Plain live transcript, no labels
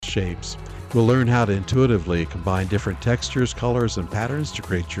shapes. You'll learn how to intuitively combine different textures, colors, and patterns to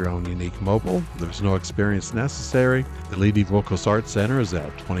create your own unique mobile. There's no experience necessary. The Leitch Vocals Art Center is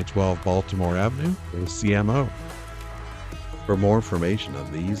at 2012 Baltimore Avenue, CMO. For more information on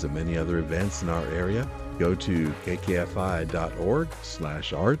these and many other events in our area, go to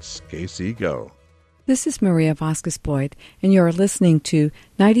kkfi.org/arts, This is Maria Vasquez Boyd, and you're listening to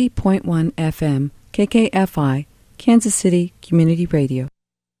 90.1 FM, KKFI, Kansas City Community Radio.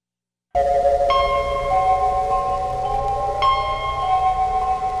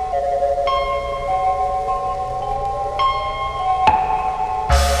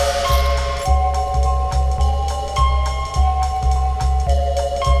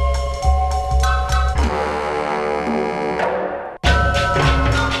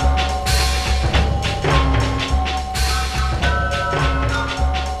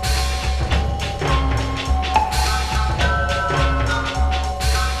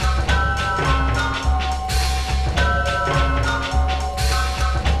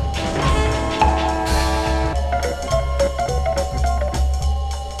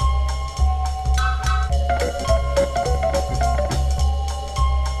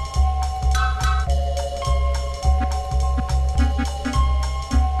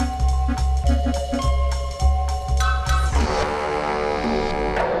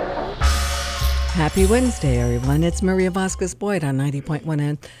 Happy Wednesday, everyone. It's Maria Vasquez Boyd on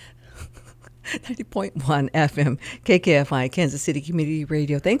 90.1 FM, KKFI, Kansas City Community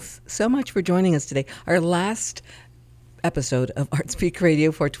Radio. Thanks so much for joining us today. Our last episode of Artspeak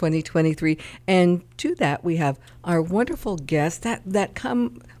Radio for 2023. And to that, we have our wonderful guests that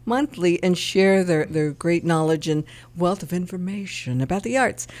come monthly and share their great knowledge and wealth of information about the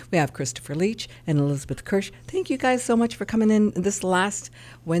arts. We have Christopher Leitch and Elisabeth Kirsch. Thank you guys so much for coming in this last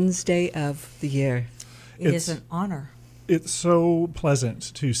Wednesday of the year. It is an honor. It's so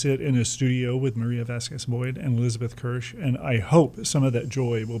pleasant to sit in a studio with Maria Vasquez Boyd and Elisabeth Kirsch, and I hope some of that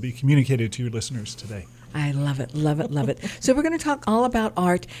joy will be communicated to your listeners today. I love it, love it, love it. So we're going to talk all about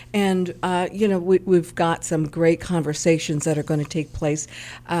art, and we've got some great conversations that are going to take place.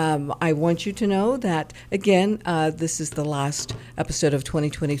 I want you to know that, again, this is the last episode of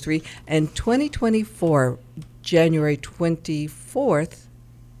 2023, and 2024, January 24th,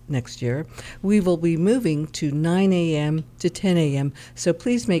 next year, we will be moving to 9 a.m. to 10 a.m., so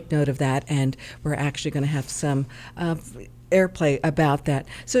please make note of that, and we're actually going to have some airplay about that.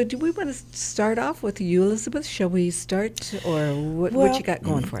 So do we want to start off with you, Elisabeth? Shall we start, or what you got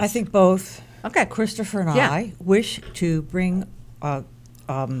going for us? I think both Okay. Christopher and I wish to bring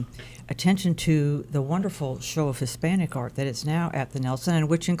attention to the wonderful show of Hispanic art that is now at the Nelson, and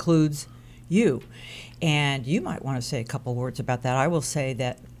which includes you. And you might want to say a couple words about that. I will say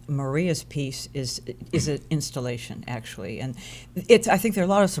that Maria's piece is an installation, actually, and I think there are a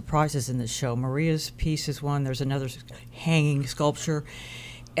lot of surprises in this show. Maria's piece is one. There's another hanging sculpture,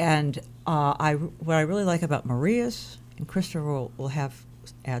 and what I really like about Maria's, and Christopher will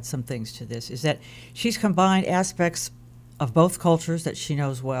add some things to this, is that she's combined aspects of both cultures that she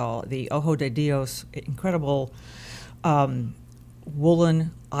knows well. The Ojo de Dios, incredible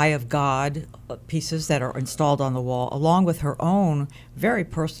woolen Eye of God pieces that are installed on the wall, along with her own very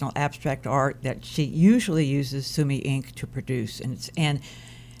personal abstract art that she usually uses Sumi ink to produce. And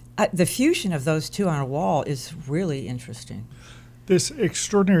the fusion of those two on a wall is really interesting. This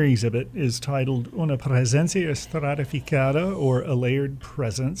extraordinary exhibit is titled Una Presencia Estratificada, or A Layered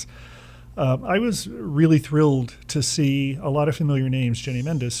Presence. I was really thrilled to see a lot of familiar names: Jenny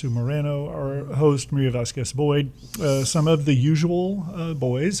Mendes, Sue Moreno, our host, Maria Vasquez Boyd. Some of the usual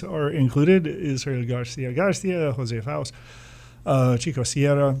boys are included: Israel Garcia, Jose Faust, Chico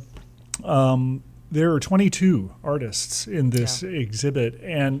Sierra. There are 22 artists in this exhibit,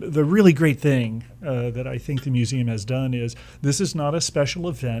 and the really great thing that I think the museum has done is this is not a special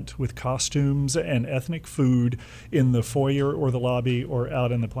event with costumes and ethnic food in the foyer or the lobby or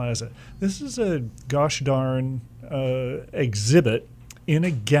out in the plaza. This is a gosh darn exhibit in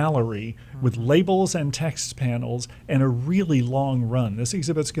a gallery with labels and text panels and a really long run. This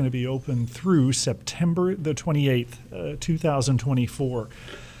exhibit's going to be open through September the 28th, 2024.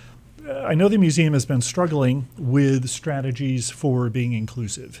 I know the museum has been struggling with strategies for being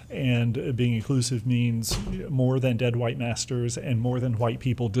inclusive, and being inclusive means more than dead white masters and more than white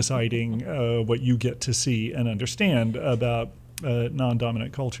people deciding what you get to see and understand about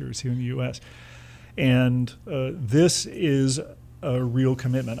non-dominant cultures here in the U.S. And this is a real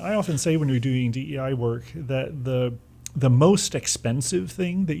commitment. I often say when you're doing DEI work that the most expensive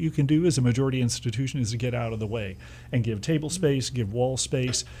thing that you can do as a majority institution is to get out of the way and give table space, give wall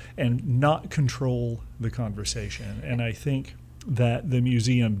space, and not control the conversation. And I think that the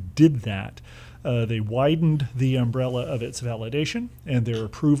museum did that. They widened the umbrella of its validation and their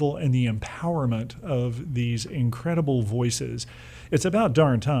approval and the empowerment of these incredible voices. It's about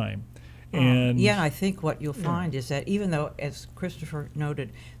darn time. And I think what you'll find is that even though, as Christopher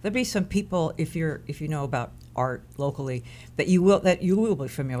noted, there'll be some people, if you know about art locally, that you will be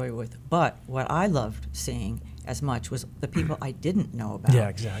familiar with. But what I loved seeing as much was the people I didn't know about. Yeah,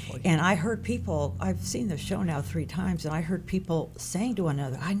 exactly. And I heard people. I've seen the show now 3 times, and I heard people saying to one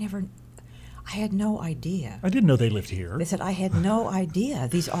another, "I had no idea. I didn't know they lived here." They said, "I had no idea.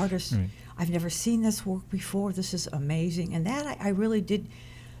 These artists, I've never seen this work before. This is amazing." And that I really did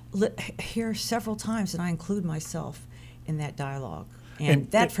hear several times, and I include myself in that dialogue. And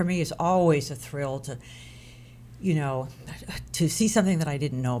that for me is always a thrill to see something that I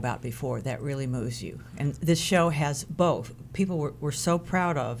didn't know about before. That really moves you. And this show has both. People were so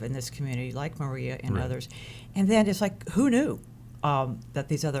proud of in this community, like Maria and others. And then it's like, who knew that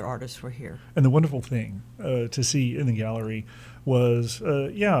these other artists were here? And the wonderful thing to see in the gallery was,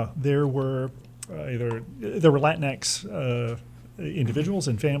 there were Latinx individuals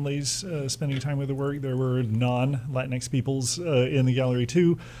and families spending time with the work. There were non-Latinx peoples in the gallery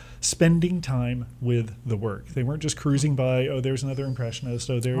too, spending time with the work. They weren't just cruising by, there's another Impressionist,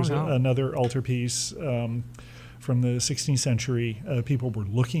 there's another altarpiece from the 16th century. People were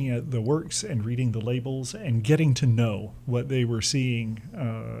looking at the works and reading the labels and getting to know what they were seeing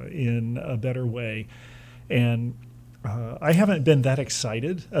in a better way. And I haven't been that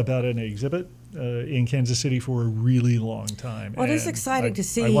excited about an exhibit in Kansas City for a really long time. Well, it is exciting to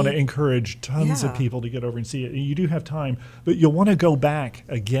see. I want to encourage tons of people to get over and see it. You do have time, but you'll want to go back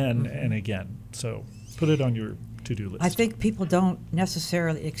again and again. So put it on your to-do list. I think people don't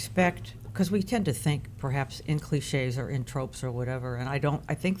necessarily expect, because we tend to think perhaps in cliches or in tropes or whatever, and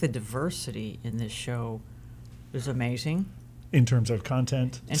I think the diversity in this show is amazing. In terms of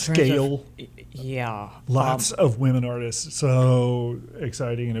content, scale, lots of women artists, so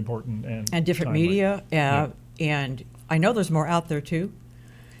exciting and important, and different timely. media, and I know there's more out there too,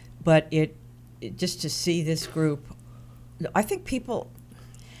 but it just to see this group, I think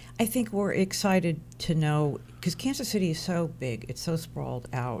we're excited to know, because Kansas City is so big, it's so sprawled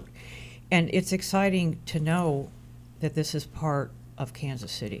out, and it's exciting to know that this is part of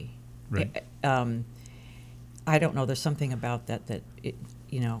Kansas City. Right. I don't know. There's something about that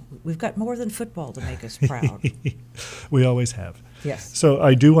we've got more than football to make us proud. We always have. Yes. So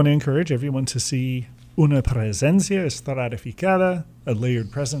I do want to encourage everyone to see Una Presencia Estratificada, a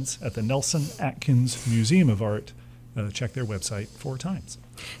layered presence at the Nelson Atkins Museum of Art. Check their website 4 times.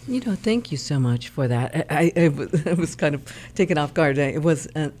 Thank you so much for that. I was kind of taken off guard. It was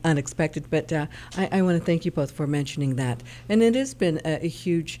unexpected, but I want to thank you both for mentioning that. And it has been a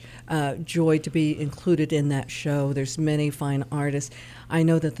huge joy to be included in that show. There's many fine artists. I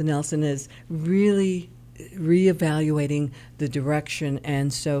know that the Nelson is really reevaluating the direction,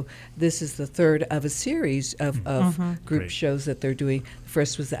 and so this is the 3rd of a series of group shows that they're doing. The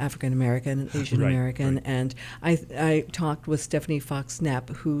first was the African American and Asian American, and I talked with Stephanie Fox Knapp,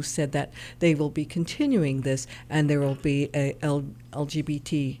 who said that they will be continuing this, and there will be a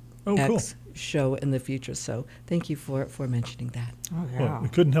LGBTX show in the future. So thank you for mentioning that. Oh, yeah. Well, we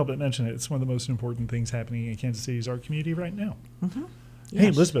couldn't help but mention it. It's one of the most important things happening in Kansas City's art community right now. Mm-hmm. Hey,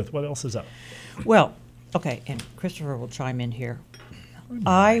 Elisabeth, what else is up? Well, okay, and Christopher will chime in here.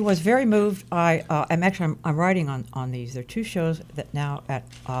 I was very moved. I'm writing on these. There are 2 shows that now at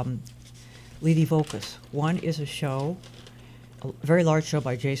Leitch Vocus. One is a very large show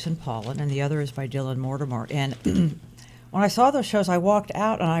by Jason Pollan, and the other is by Dylan Mortimer. And when I saw those shows, I walked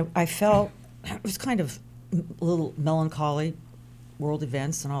out, and I felt it was kind of a little melancholy, world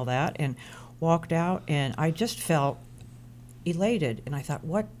events and all that, and walked out, and I just felt elated. And I thought,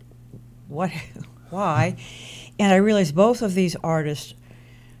 what, why? And I realized both of these artists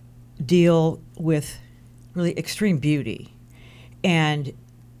deal with really extreme beauty, and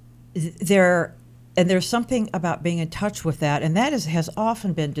there's something about being in touch with that, and that has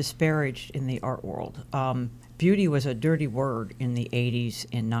often been disparaged in the art world. Beauty was a dirty word in the 80s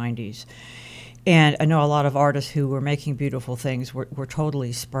and 90s. And I know a lot of artists who were making beautiful things were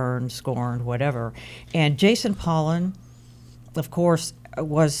totally spurned, scorned, whatever. And Jason Pollan, of course,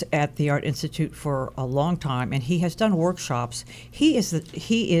 was at the Art Institute for a long time, and he has done workshops. He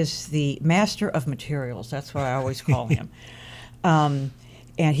is the master of materials. That's what I always call him. And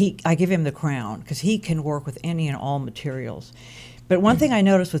I give him the crown because he can work with any and all materials. But one thing I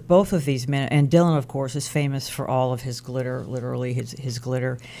noticed with both of these men, and Dylan, of course, is famous for all of his glitter, literally his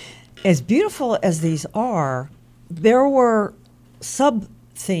glitter. As beautiful as these are, there were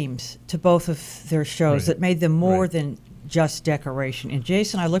sub-themes to both of their shows that made them more than just decoration. And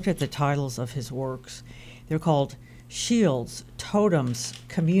Jason, I looked at the titles of his works. They're called Shields, Totems,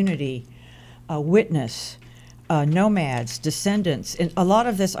 Community, Witness, Nomads, Descendants. And a lot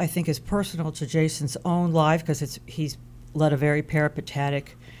of this, I think, is personal to Jason's own life because he's led a very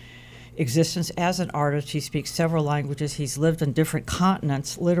peripatetic existence as an artist. He speaks several languages. He's lived on different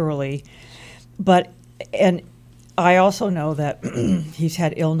continents, literally. And I also know that he's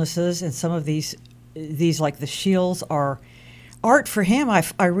had illnesses, and some of these like the shields are art for him.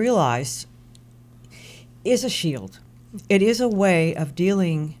 I realized is a shield. It is a way of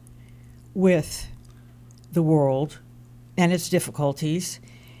dealing with the world and its difficulties,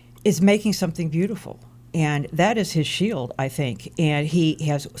 is making something beautiful. And that is his shield, I think. And he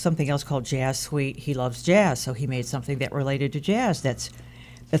has something else called Jazz Suite. He loves jazz, so he made something that related to jazz. That's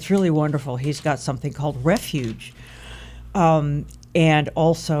really wonderful. He's got something called Refuge, and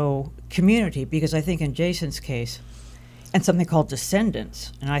also Community, because I think in Jason's case, and something called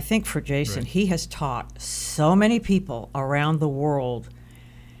Descendants. And I think for Jason, he has taught so many people around the world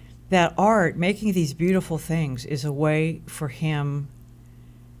that art, making these beautiful things, is a way for him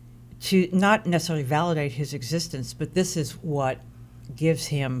to not necessarily validate his existence, but this is what gives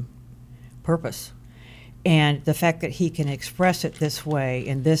him purpose. And the fact that he can express it this way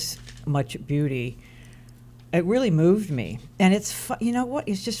in this much beauty, it really moved me. And it's you know what?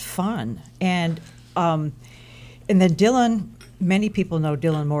 It's just fun. And then Dylan, many people know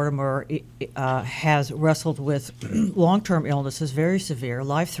Dylan Mortimer has wrestled with long-term illnesses, very severe,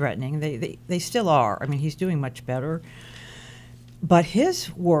 life-threatening. They still are. I mean, he's doing much better. But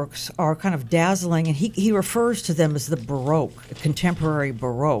his works are kind of dazzling, and he refers to them as the Baroque, contemporary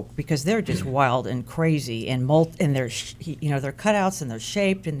Baroque, because they're just wild and crazy, and they're they're cutouts and they're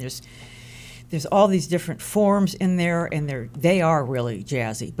shaped, and there's all these different forms in there, and they are really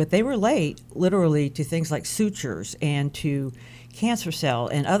jazzy. But they relate literally to things like sutures and to cancer cell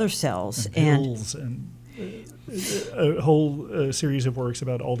and other cells and pills and a whole series of works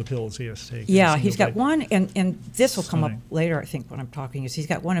about all the pills he has to take. Yeah, he's got one, and this will come up later, I think, when I'm talking, is he's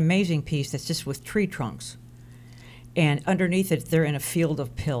got one amazing piece that's just with tree trunks. And underneath it, they're in a field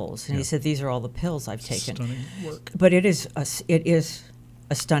of pills. And he said, these are all the pills I've taken. Stunning work. But it is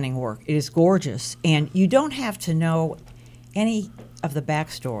a stunning work. It is gorgeous. And you don't have to know any of the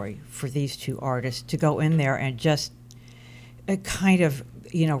backstory for these two artists to go in there and just kind of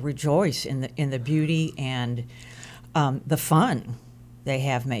rejoice in the beauty and the fun they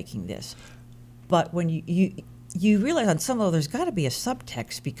have making this. But when you realize on some level there's got to be a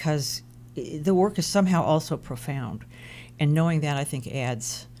subtext, because the work is somehow also profound, and knowing that, I think,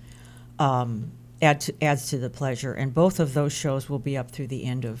 adds to the pleasure. And both of those shows will be up through the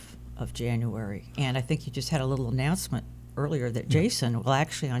end of January. And I think you just had a little announcement earlier that Jason will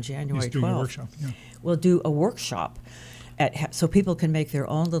actually on January 12th will do a workshop. So people can make their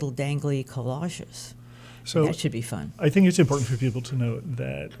own little dangly collages. So that should be fun. I think it's important for people to know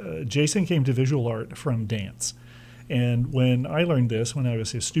that Jason came to visual art from dance. And when I learned this, when I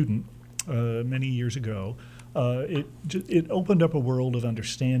was a student many years ago, it opened up a world of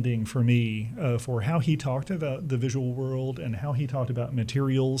understanding for me for how he talked about the visual world and how he talked about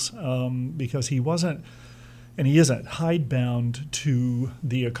materials, because he wasn't, and he isn't, hidebound to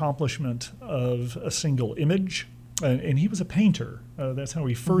the accomplishment of a single image. And he was a painter. That's how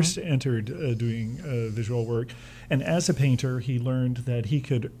he first entered doing visual work. And as a painter, he learned that he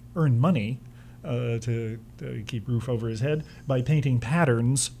could earn money to keep roof over his head by painting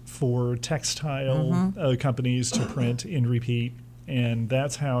patterns for textile companies to print in repeat. And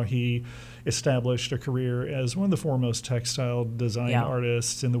that's how he established a career as one of the foremost textile design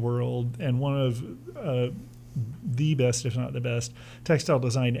artists in the world, and one of the best, if not the best, textile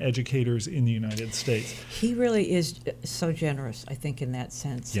design educators in the United States. He really is so generous, I think, in that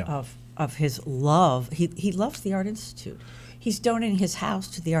sense of his love. He loves the Art Institute. He's donating his house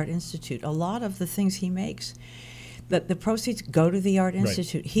to the Art Institute. A lot of the things he makes, the proceeds go to the Art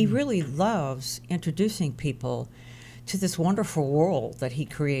Institute. He really loves introducing people to this wonderful world that he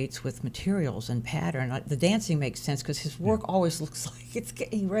creates with materials and pattern. The dancing makes sense because his work always looks like it's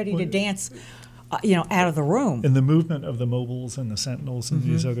getting ready to dance out of the room. And the movement of the mobiles and the sentinels and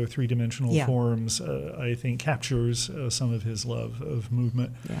these other three-dimensional forms, I think, captures some of his love of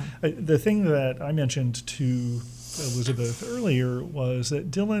movement. Yeah. The thing that I mentioned to Elisabeth earlier was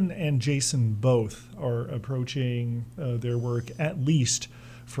that Dylan and Jason both are approaching their work at least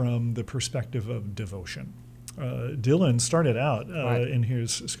from the perspective of devotion. Dylan started out in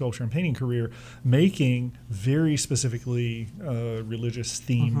his sculpture and painting career making very specifically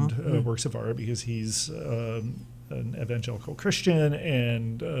religious-themed works of art, because he's an evangelical Christian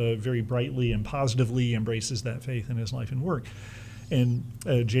and very brightly and positively embraces that faith in his life and work. And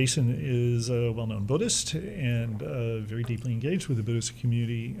Jason is a well-known Buddhist and very deeply engaged with the Buddhist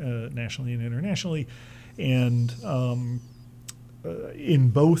community nationally and internationally. And in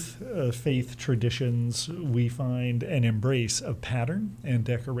both faith traditions, we find an embrace of pattern and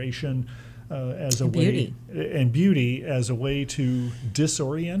decoration as a beauty. way, and beauty as a way to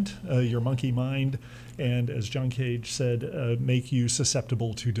disorient your monkey mind, and as John Cage said, make you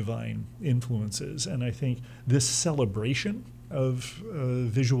susceptible to divine influences. And I think this celebration of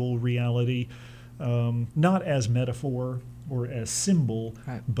visual reality, not as metaphor or as symbol,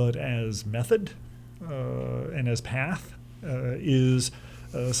 right, but as method and as path, is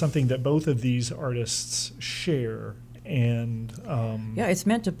something that both of these artists share. And yeah, it's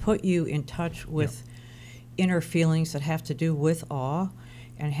meant to put you in touch with inner feelings that have to do with awe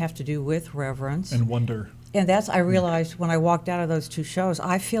and have to do with reverence and wonder. And that's, I realized when I walked out of those two shows,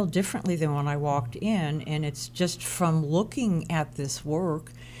 I feel differently than when I walked in, and it's just from looking at this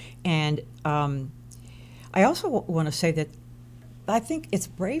work. And I also want to say that I think it's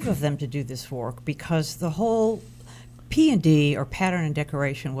brave of them to do this work, because the whole P&D, or pattern and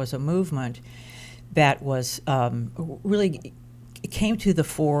decoration, was a movement that was really came to the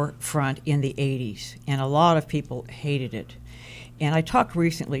forefront in the 80s, and a lot of people hated it. And I talked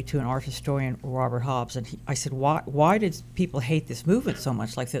recently to an art historian, Robert Hobbs, and I said, why did people hate this movement so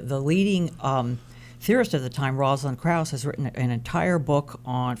much? Like the leading theorist of the time, Rosalind Krauss, has written an entire book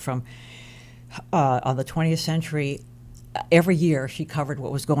on the 20th century. Every year she covered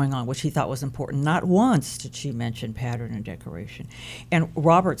what was going on, which he thought was important. Not once did she mention pattern and decoration. And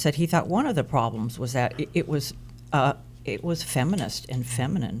Robert said he thought one of the problems was that it was feminist and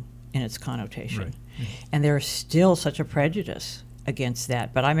feminine in its connotation. Right. And there's still such a prejudice against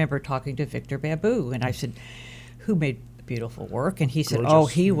that. But I remember talking to Victor Babu, and I said, who made beautiful work? And he said,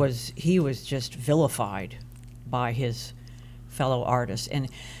 Gorgeous. he was just vilified by his fellow artists. And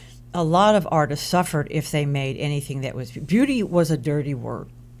a lot of artists suffered if they made anything that was beauty was a dirty word.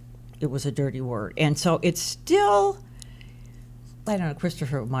 It was a dirty word. And so it's still, I don't know,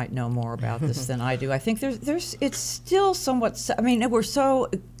 Christopher might know more about this than I do. I think it's still somewhat, I mean, we're so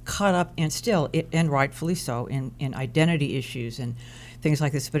caught up, and still, and rightfully so, in identity issues and things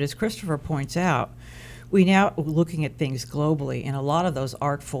like this. But as Christopher points out, we now are looking at things globally, and a lot of those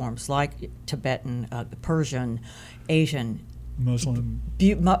art forms, like Tibetan, Persian, Asian, Muslim,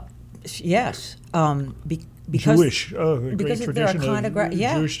 yes, because Jewish, a great because tradition of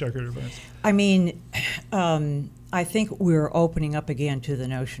yeah. Jewish decorative arts. I mean, I think we're opening up again to the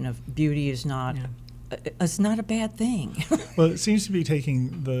notion of beauty is not. It's not a bad thing. Well, it seems to be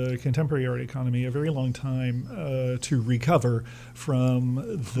taking the contemporary art economy a very long time to recover from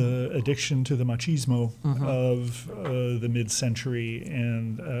the addiction to the machismo of the mid-century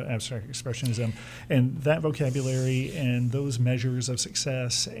and abstract expressionism. And that vocabulary and those measures of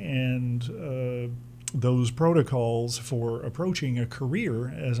success and those protocols for approaching a career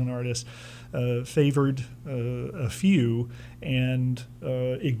as an artist favored a few and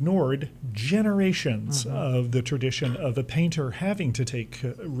ignored generations of the tradition of a painter having to take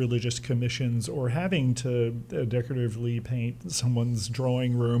religious commissions or having to decoratively paint someone's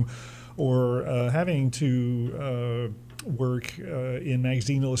drawing room or having to work in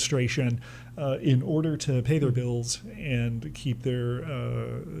magazine illustration in order to pay their bills and keep their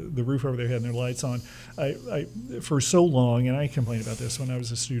the roof over their head and their lights on. I for so long, and I complained about this when I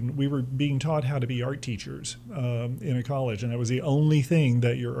was a student, we were being taught how to be art teachers in a college, and that was the only thing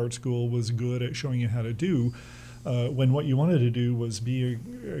that your art school was good at showing you how to do. When what you wanted to do was be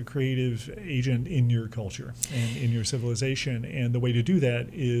a creative agent in your culture and in your civilization. And the way to do that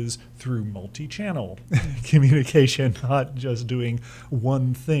is through multi-channel communication, not just doing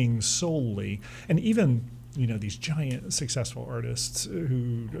one thing solely. And even, you know, these giant successful artists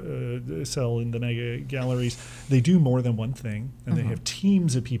who sell in the mega galleries, they do more than one thing, and they have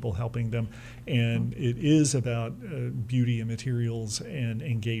teams of people helping them. And it is about beauty and materials and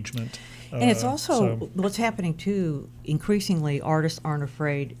engagement. And it's also what's happening too. Increasingly, artists aren't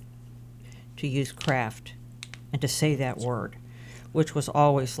afraid to use craft and to say that word, which was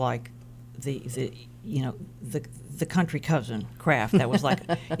always like the country cousin, craft. That was like,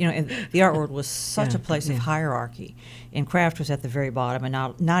 and the art world was such a place of hierarchy, and craft was at the very bottom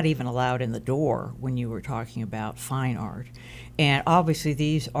and not even allowed in the door when you were talking about fine art. And obviously,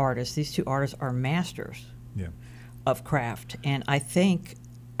 these two artists, are masters of craft, and I think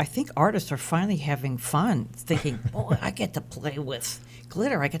artists are finally having fun, thinking, "Oh, I get to play with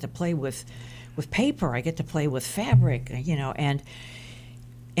glitter. I get to play with paper. I get to play with fabric." And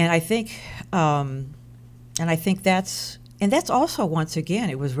I think. And I think that's also, once again,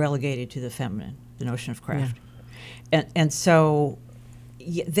 it was relegated to the feminine, the notion of craft. Yeah. And so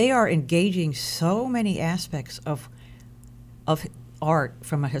they are engaging so many aspects of art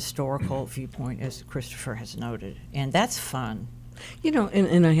from a historical viewpoint, as Christopher has noted. And that's fun. You know,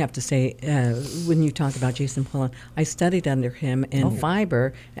 and I have to say, when you talk about Jason Pullen, I studied under him in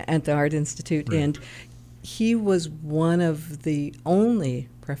fiber at the Art Institute, and he was one of the only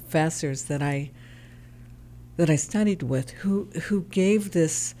professors that I studied with who gave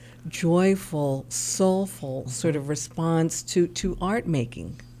this joyful, soulful sort of response to art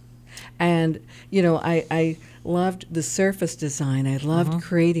making. And, you know, I loved the surface design. I loved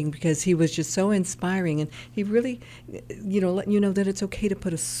creating because he was just so inspiring. And he really, you know, let you know that it's okay to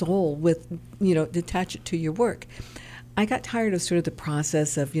put a soul with, you know, attach it to your work. I got tired of sort of the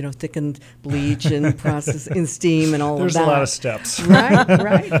process of, you know, thickened bleach and process in steam and all There's of that. There's a lot of steps.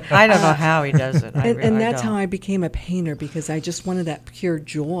 Right. I don't know how he does it. And that's how I became a painter, because I just wanted that pure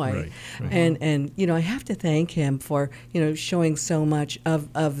joy. Right. And you know, I have to thank him for, you know, showing so much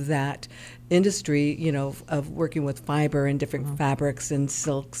of that industry, you know, of working with fiber and different fabrics and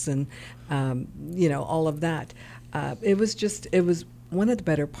silks and, you know, all of that. It was one of the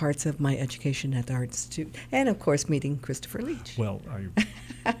better parts of my education at the Art Institute, and of course meeting Christopher Leitch. Well, I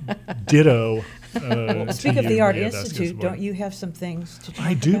ditto. Speak of the Art Institute, don't you have some things to talk about?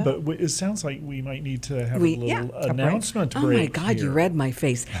 I do, but it sounds like we might need to have a little announcement break. Oh my God, here. you read my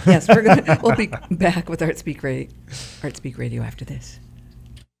face. Yes, we'll be back with Artspeak Radio after this.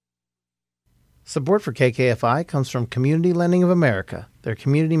 Support for KKFI comes from Community Lending of America. Their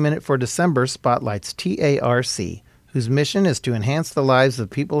Community Minute for December spotlights TARC, whose mission is to enhance the lives of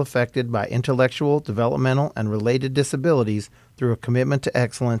people affected by intellectual, developmental, and related disabilities through a commitment to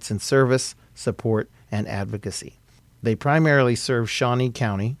excellence in service, support, and advocacy. They primarily serve Shawnee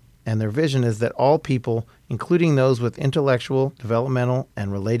County, and their vision is that all people, including those with intellectual, developmental,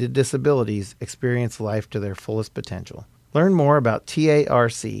 and related disabilities, experience life to their fullest potential. Learn more about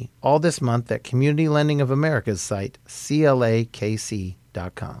TARC all this month at Community Lending of America's site, CLAKC.com.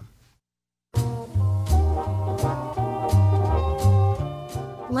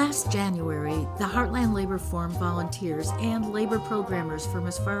 Last January, the Heartland Labor Forum volunteers and labor programmers from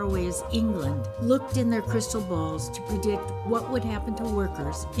as far away as England looked in their crystal balls to predict what would happen to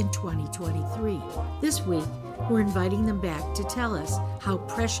workers in 2023. This week, we're inviting them back to tell us how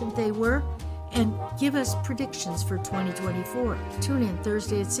prescient they were and give us predictions for 2024. Tune in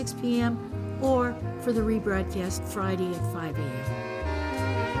Thursday at 6 p.m. or for the rebroadcast Friday at 5 a.m.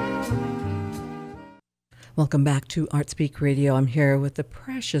 Welcome back to Artspeak Radio. I'm here with the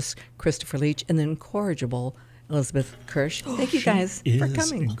precious Christopher Leitch and the incorrigible Elisabeth Kirsch. Thank you guys for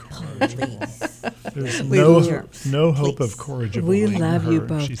coming. There's no hope of corrigible. We love you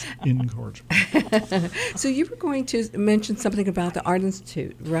both. She's incorrigible. So you were going to mention something about the Art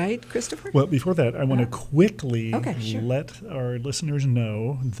Institute, right, Christopher? Well, before that, I want to quickly let our listeners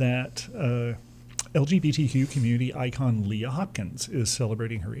know that LGBTQ community icon Leah Hopkins is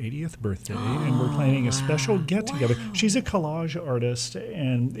celebrating her 80th birthday, and we're planning a special get-together. Wow. She's a collage artist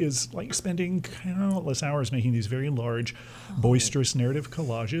and is like spending countless hours making these very large, boisterous narrative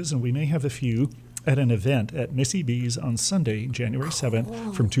collages, and we may have a few at an event at Missy B's on Sunday, January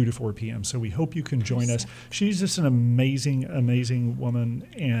 7th from 2 to 4 p.m. So we hope you can join us. She's just an amazing, amazing woman,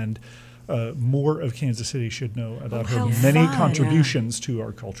 and more of Kansas City should know about her many contributions to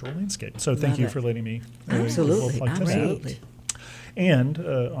our cultural landscape. So thank you for letting me absolutely. And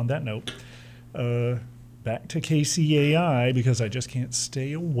on that note, back to KCAI, because I just can't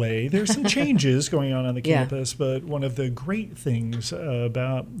stay away. There's some changes going on the campus, but one of the great things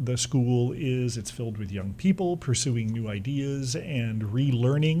about the school is it's filled with young people pursuing new ideas and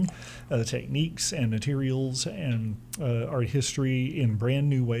relearning techniques and materials and art history in brand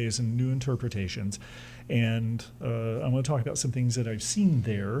new ways and new interpretations. And I want to talk about some things that I've seen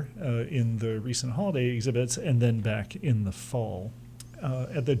there in the recent holiday exhibits and then back in the fall.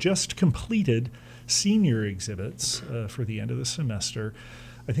 At the just completed senior exhibits for the end of the semester,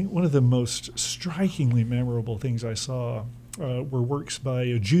 I think one of the most strikingly memorable things I saw were works by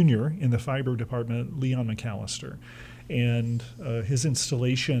a junior in the fiber department, Leon McAllister. And his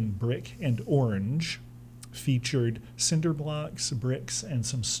installation, Brick and Orange, featured cinder blocks, bricks, and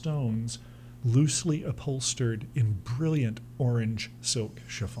some stones loosely upholstered in brilliant orange silk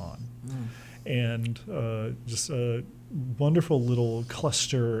chiffon. And just a wonderful little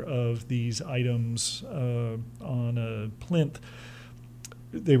cluster of these items on a plinth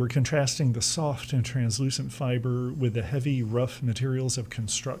they were contrasting the soft and translucent fiber with the heavy, rough materials of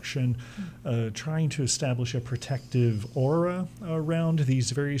construction, trying to establish a protective aura around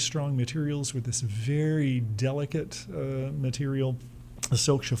these very strong materials with this very delicate material, the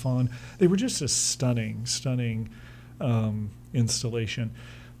silk chiffon. They were just a stunning installation.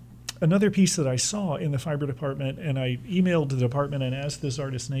 Another piece that I saw in the fiber department, and I emailed the department and asked this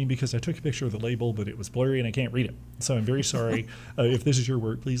artist's name because I took a picture of the label, but it was blurry and I can't read it. So I'm very sorry. If this is your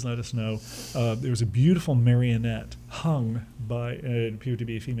work, please let us know. There was a beautiful marionette hung by, it appeared to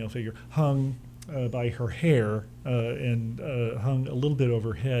be a female figure, hung by her hair and hung a little bit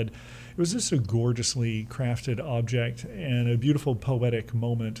overhead. It was just a gorgeously crafted object and a beautiful poetic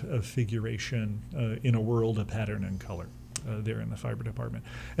moment of figuration in a world of pattern and color. There in the fiber department.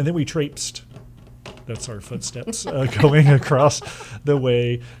 And then we traipsed, that's our footsteps, going across the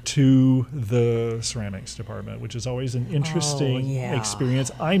way to the ceramics department, which is always an interesting experience.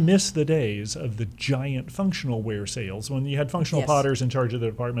 I miss the days of the giant functional ware sales. When you had functional potters in charge of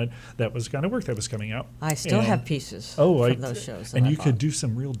the department, that was kind of work that was coming out. I still have pieces from those shows. And you could do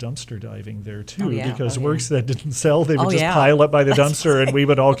some real dumpster diving there, too, because works that didn't sell, they would just pile up by the dumpster, and we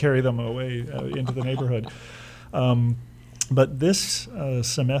would all carry them away into the neighborhood. But this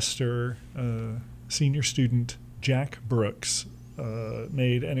semester, senior student Jack Brooks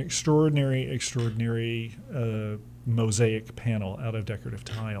made an extraordinary mosaic panel out of decorative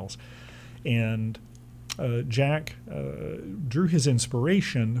tiles. And Jack drew his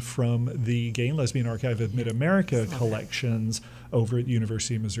inspiration from the Gay and Lesbian Archive of Mid-America collections over at the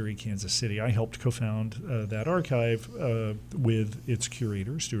University of Missouri, Kansas City. I helped co-found that archive with its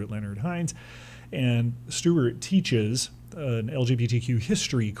curator, Stuart Leonard Hines. And Stuart teaches an LGBTQ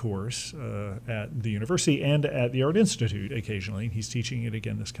history course at the university and at the Art Institute occasionally. He's teaching it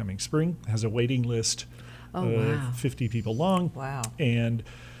again this coming spring. Has a waiting list of 50 people long. Wow. And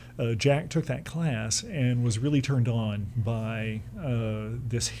Jack took that class and was really turned on by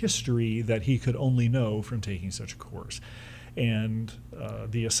this history that he could only know from taking such a course. And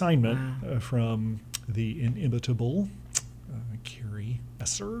the assignment from the inimitable Carrie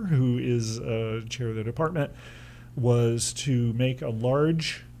Esser, who is chair of the department, was to make a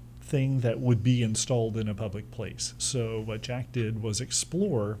large thing that would be installed in a public place. So what Jack did was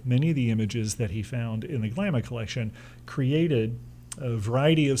explore many of the images that he found in the Glamma collection, created a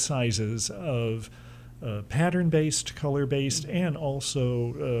variety of sizes of pattern-based, color-based, and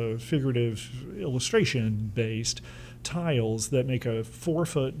also figurative illustration-based tiles that make a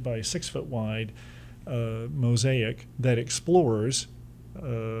 4-foot by 6-foot wide mosaic that explores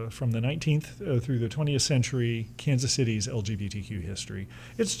from the 19th through the 20th century Kansas City's LGBTQ history.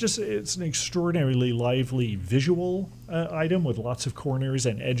 It's an extraordinarily lively visual item with lots of corners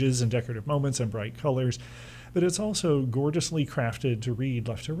and edges and decorative moments and bright colors, but it's also gorgeously crafted to read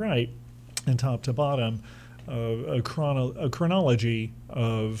left to right and top to bottom, a chronology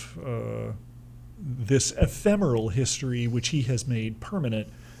of this ephemeral history which he has made permanent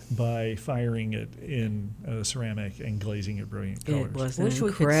by firing it in ceramic and glazing it brilliant colors. It was an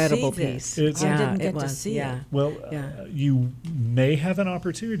incredible piece. I didn't get to see it. Well, you may have an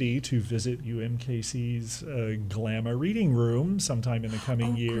opportunity to visit UMKC's Glamma Reading Room sometime in the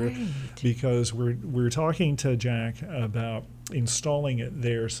coming year, because we're talking to Jack about installing it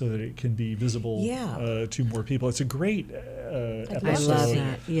there so that it can be visible to more people. It's a great episode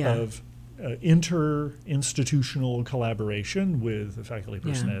of inter-institutional collaboration with the faculty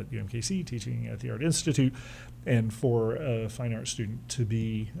person at UMKC teaching at the Art Institute, and for a fine art student to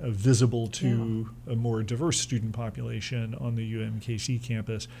be visible to a more diverse student population on the UMKC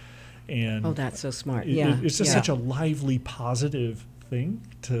campus. And that's so smart. It's just such a lively, positive thing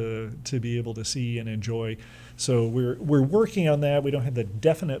to be able to see and enjoy. So we're working on that. We don't have the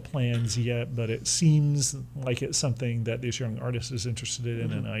definite plans yet, but it seems like it's something that this young artist is interested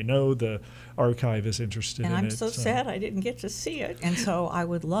in, and I know the archive is interested in it. And I'm so sad I didn't get to see it. And so I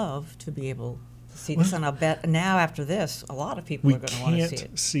would love to be able to see this, and I'll bet now after this, a lot of people are going to want to see it. We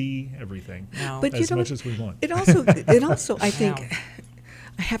can't see everything but as much as we want. It also I think,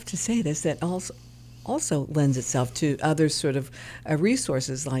 I have to say this, that also lends itself to other sort of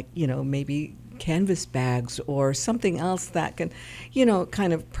resources, like, maybe canvas bags or something else that can,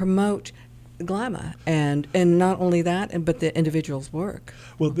 kind of promote Glamma, and not only that, but the individual's work.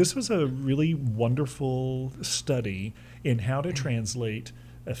 Well, this was a really wonderful study in how to translate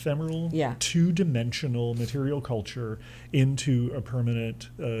ephemeral, two-dimensional material culture into a permanent,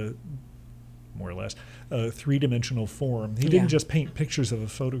 more or less, three-dimensional form. He didn't just paint pictures of a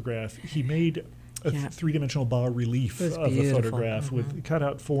photograph. He made three-dimensional bas relief of a beautiful. photograph with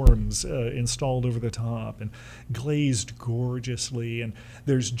cutout forms installed over the top and glazed gorgeously. And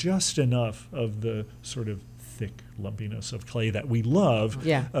there's just enough of the sort of thick lumpiness of clay that we love,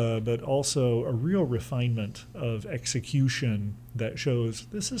 but also a real refinement of execution that shows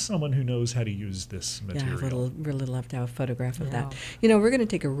this is someone who knows how to use this material. Yeah, I would really love to have a photograph of that. We're going to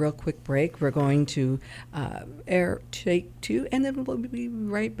take a real quick break. We're going to air take 2, and then we'll be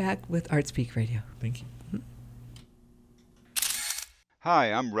right back with Artspeak Radio. Thank you.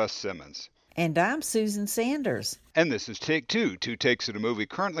 Hi, I'm Russ Simmons. And I'm Susan Sanders. And this is Take 2, 2 takes at a movie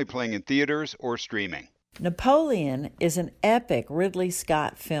currently playing in theaters or streaming. Napoleon is an epic Ridley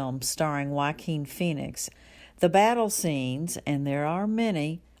Scott film starring Joaquin Phoenix. The battle scenes, and there are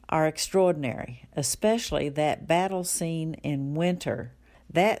many, are extraordinary, especially that battle scene in winter.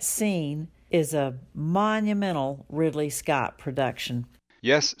 That scene is a monumental Ridley Scott production.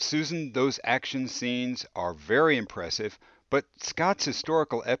 Yes, Susan, those action scenes are very impressive, but Scott's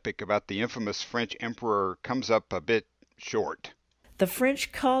historical epic about the infamous French emperor comes up a bit short. The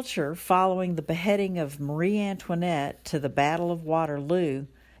French culture following the beheading of Marie Antoinette to the Battle of Waterloo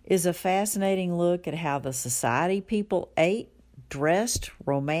is a fascinating look at how the society people ate, dressed,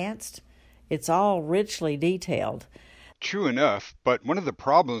 romanced. It's all richly detailed. True enough, but one of the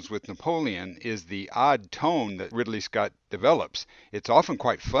problems with Napoleon is the odd tone that Ridley Scott develops. It's often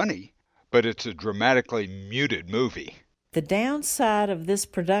quite funny, but it's a dramatically muted movie. The downside of this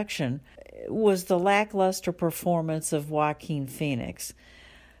production was the lackluster performance of Joaquin Phoenix.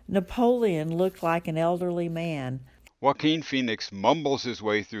 Napoleon looked like an elderly man. Joaquin Phoenix mumbles his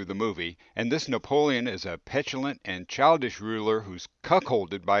way through the movie, and this Napoleon is a petulant and childish ruler who's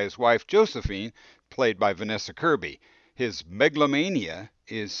cuckolded by his wife Josephine, played by Vanessa Kirby. His megalomania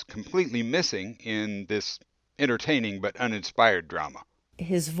is completely missing in this entertaining but uninspired drama.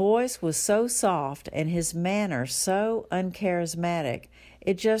 His voice was so soft and his manner so uncharismatic,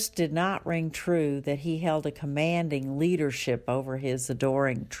 it just did not ring true that he held a commanding leadership over his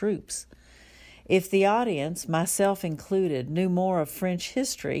adoring troops. If the audience, myself included, knew more of French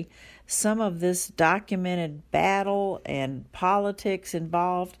history, some of this documented battle and politics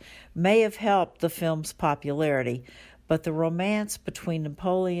involved may have helped the film's popularity, but the romance between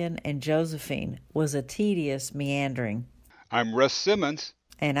Napoleon and Josephine was a tedious meandering. I'm Russ Simmons.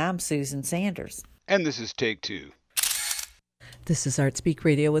 And I'm Susan Sanders. And this is Take 2. This is Artspeak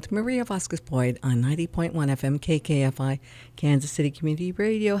Radio with Maria Vasquez-Boyd on 90.1 FM KKFI, Kansas City Community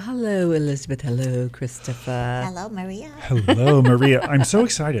Radio. Hello, Elisabeth. Hello, Christopher. Hello, Maria. Hello, Maria. I'm so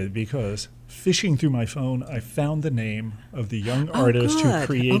excited because fishing through my phone, I found the name of the young artist who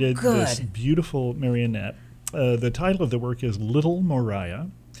created this beautiful marionette. The title of the work is Little Moriah.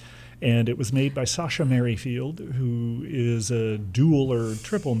 And it was made by Sasha Merrifield, who is a dual or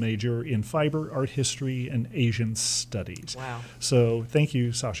triple major in fiber, art history, and Asian studies. Wow. So thank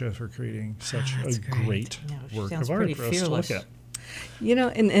you, Sasha, for creating such a great work of art for us to look at.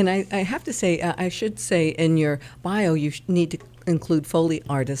 And I have to say, I should say in your bio, you need to include Foley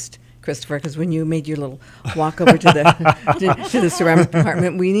artist, Christopher, because when you made your little walk over to the to the ceramic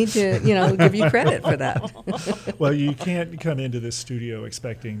department, we need to, give you credit for that. Well, you can't come into this studio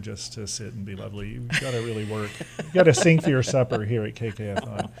expecting just to sit and be lovely. You've got to really work. You've got to sing for your supper here at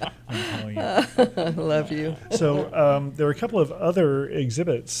KKFI. I'm telling you. Love you. So there were a couple of other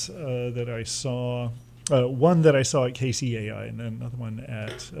exhibits that I saw. One that I saw at KCAI and then another one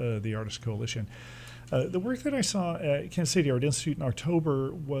at the Artist Coalition. The work that I saw at Kansas City Art Institute in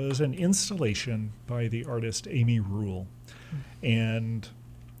October was an installation by the artist Amy Rule. And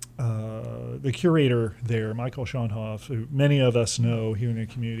the curator there, Michael Schonhoff, who many of us know here in the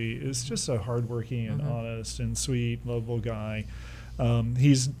community, is just a hardworking and honest and sweet, lovable guy.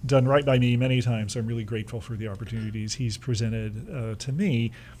 He's done right by me many times. I'm really grateful for the opportunities he's presented to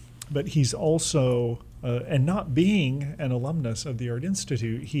me. But he's also, and not being an alumnus of the Art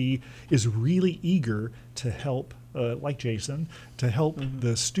Institute, he is really eager to help, like Jason, to help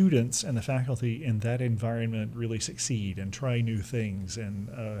the students and the faculty in that environment really succeed and try new things and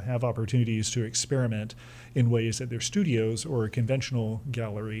have opportunities to experiment in ways that their studios or a conventional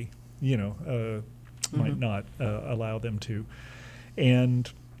gallery, might not allow them to.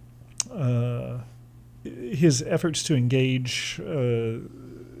 And his efforts to engage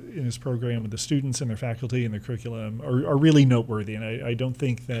in his program with the students and their faculty and their curriculum are really noteworthy. And I don't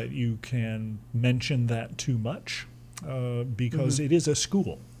think that you can mention that too much because it is a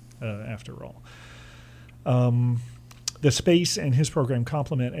school, after all. The space and his program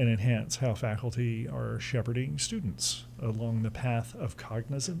complement and enhance how faculty are shepherding students along the path of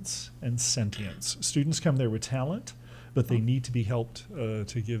cognizance and sentience. Students come there with talent, but they need to be helped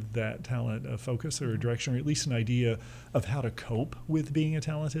to give that talent a focus or a direction, or at least an idea of how to cope with being a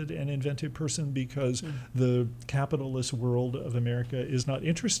talented and inventive person, because the capitalist world of America is not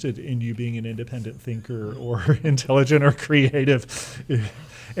interested in you being an independent thinker or intelligent or creative.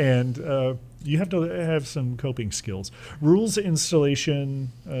 And you have to have some coping skills. Rules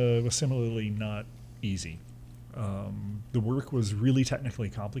installation was similarly not easy. The work was really technically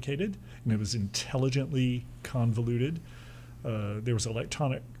complicated, and it was intelligently convoluted. There was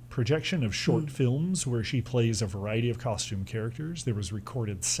electronic projection of short films where she plays a variety of costume characters. There was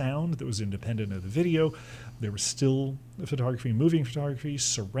recorded sound that was independent of the video. There was still photography, moving photography,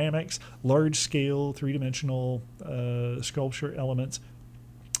 ceramics, large-scale, three-dimensional sculpture elements.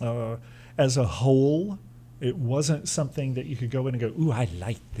 As a whole, it wasn't something that you could go in and go, ooh, I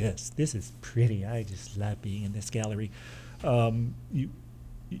like this. This is pretty. I just love being in this gallery.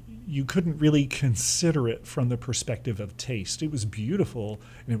 You couldn't really consider it from the perspective of taste. It was beautiful,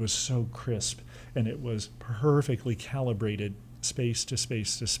 and it was so crisp, and it was perfectly calibrated space to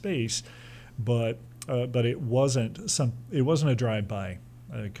space to space, but it wasn't a drive-by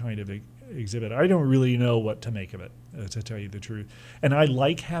kind of exhibit. I don't really know what to make of it, to tell you the truth. And I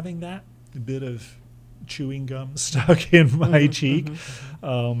like having that bit of chewing gum stuck in my cheek,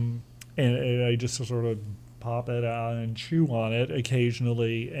 and I just sort of pop it out and chew on it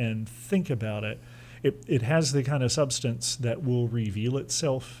occasionally and think about it. It has the kind of substance that will reveal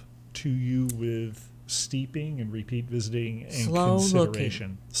itself to you with steeping and repeat visiting and slow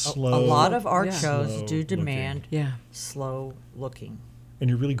consideration. Looking. A lot of art shows Slow do demand looking. slow looking. And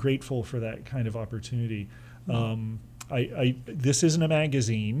you're really grateful for that kind of opportunity. This isn't a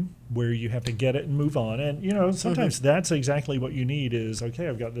magazine where you have to get it and move on. And, sometimes that's exactly what you need is, okay,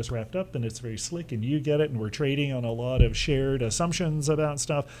 I've got this wrapped up and it's very slick and you get it and we're trading on a lot of shared assumptions about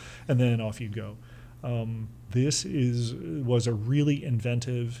stuff, and then off you go. This was a really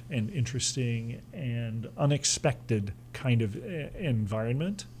inventive and interesting and unexpected kind of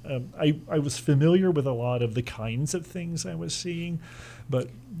environment. I was familiar with a lot of the kinds of things I was seeing, but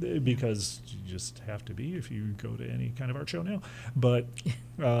because you just have to be if you go to any kind of art show now. But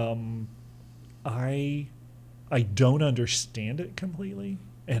I don't understand it completely,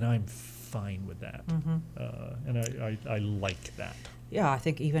 and I'm fine with that. And I like that. Yeah, I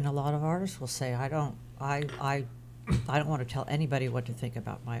think even a lot of artists will say, I don't want to tell anybody what to think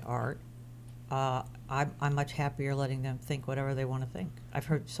about my art. I'm much happier letting them think whatever they want to think. I've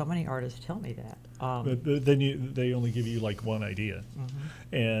heard so many artists tell me that. But then they only give you like one idea.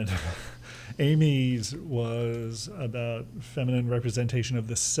 And Amy's was about feminine representation of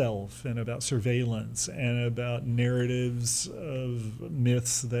the self and about surveillance and about narratives of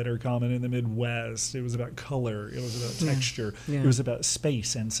myths that are common in the Midwest. It was about color. It was about texture. It was about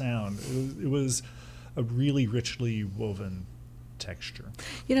space and sound. It was a really richly woven texture.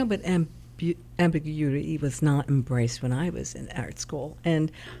 But ambiguity was not embraced when I was in art school,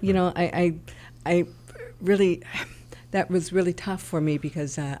 and I really, that was really tough for me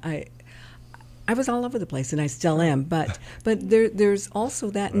because I was all over the place, and I still am. But there's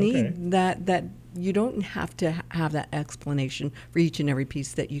also that need that you don't have to have that explanation for each and every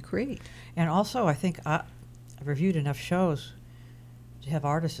piece that you create. And also, I think I've reviewed enough shows to have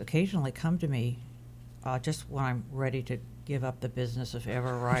artists occasionally come to me just when I'm ready to give up the business of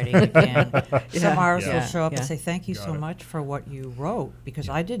ever writing again. Some artists will show up and say, thank you so much for what you wrote, because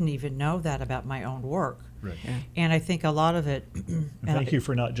I didn't even know that about my own work. Right. And I think a lot of it... Thank you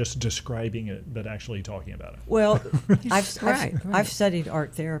for not just describing it, but actually talking about it. Well, I've studied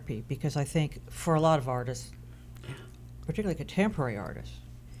art therapy because I think for a lot of artists, particularly contemporary artists,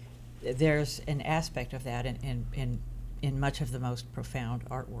 there's an aspect of that in much of the most profound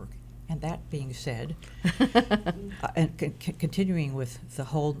artwork. And that being said, and continuing with the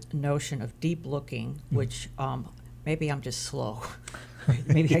whole notion of deep looking, which maybe I'm just slow.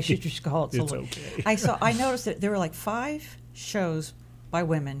 Maybe I should just call it slow. It's okay. I noticed that there were like 5 shows by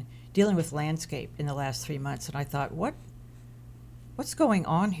women dealing with landscape in the last 3 months, and I thought, what's going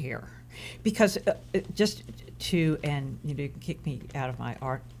on here? Because just to, and you can kick me out of my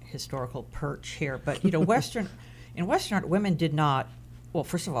art historical perch here, but in Western art, women did not. Well,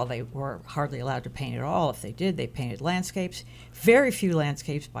 first of all, they were hardly allowed to paint at all. If they did, they painted landscapes. Very few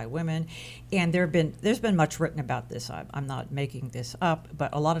landscapes by women, and there's been much written about this. I'm not making this up,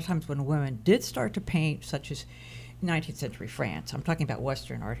 but a lot of times when women did start to paint, such as 19th century France, I'm talking about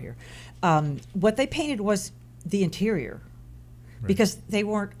Western art here, what they painted was the interior, because they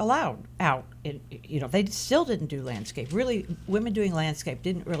weren't allowed out. They still didn't do landscape. Really, women doing landscape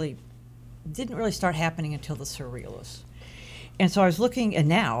didn't really start happening until the Surrealists. And so I was looking, and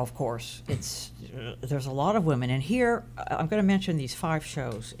now, of course, there's a lot of women. And here, I'm going to mention these 5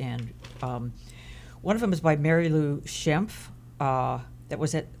 shows. And one of them is by Mary Lou Schimpf, that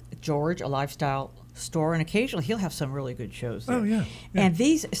was at George, a lifestyle store. And occasionally he'll have some really good shows there. Oh, yeah. And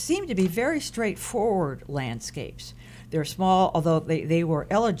these seem to be very straightforward landscapes. They're small, although they were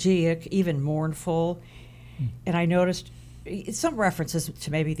elegiac, even mournful. And I noticed some references to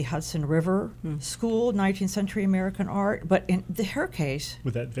maybe the Hudson River School, 19th century American art, but in her case...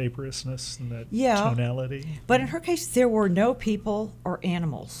 With that vaporousness and that tonality. But in her case, there were no people or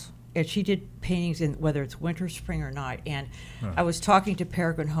animals. And she did paintings in whether it's winter, spring, or night. And I was talking to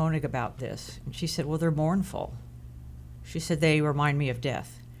Peregrine Honig about this, and she said, well, they're mournful. She said, they remind me of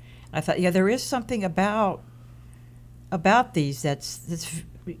death. And I thought, yeah, there is something about these that's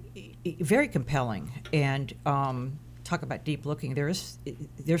very compelling. And... talk about deep looking.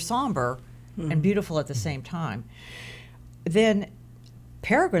 They're somber and beautiful at the same time. Then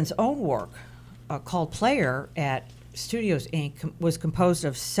Peregrine's own work, called Player at Studios Inc., was composed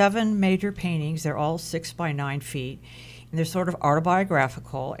of 7 major paintings. They're all 6 by 9 feet, and they're sort of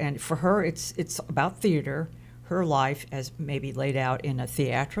autobiographical. And for her, it's about theater, her life as maybe laid out in a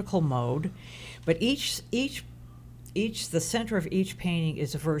theatrical mode. But the center of each painting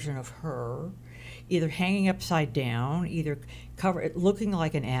is a version of her, either hanging upside down, either looking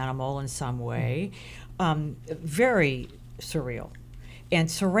like an animal in some way, very surreal, and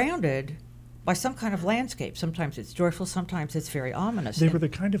surrounded by some kind of landscape. Sometimes it's joyful, sometimes it's very ominous. They were the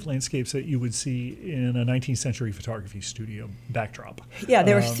kind of landscapes that you would see in a 19th century photography studio backdrop. Yeah,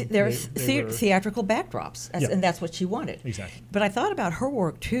 there were theatrical backdrops, and that's what she wanted. Exactly. But I thought about her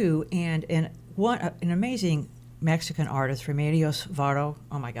work too, and an amazing Mexican artist, Remedios Varo.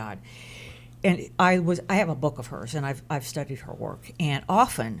 Oh my God. And I have a book of hers, and I've studied her work. And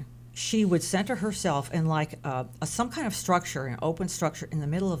often she would center herself in like some kind of structure, an open structure in the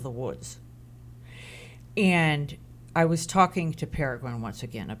middle of the woods. And I was talking to Peregrine once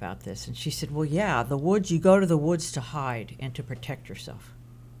again about this, and she said, well, yeah, the woods, you go to the woods to hide and to protect yourself.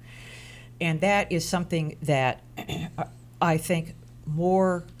 And that is something that I think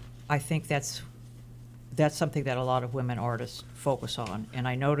that's something that a lot of women artists focus on. And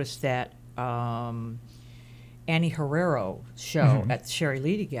I noticed that Annie Herrero show at the Sherry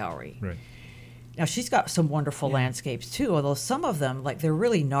Leedy Gallery. Right. Now, she's got some wonderful landscapes, too, although some of them, like, they're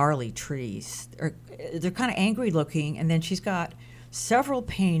really gnarly trees. They're kind of angry looking, and then she's got several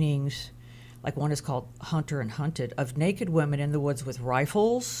paintings, like one is called Hunter and Hunted, of naked women in the woods with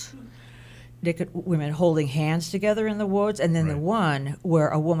rifles, naked women holding hands together in the woods, and then the one where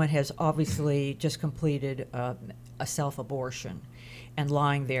a woman has obviously just completed a self-abortion and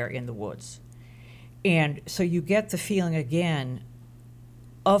lying there in the woods. And so you get the feeling again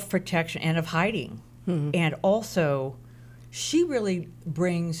of protection and of hiding. And also, she really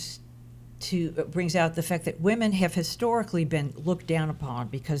brings out the fact that women have historically been looked down upon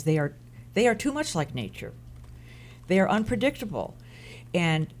because they are too much like nature. They are unpredictable.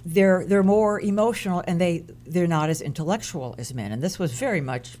 And they're more emotional, and they're not as intellectual as men. And this was very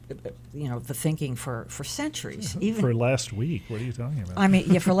much, the thinking for centuries. Even for last week, what are you talking about? I mean,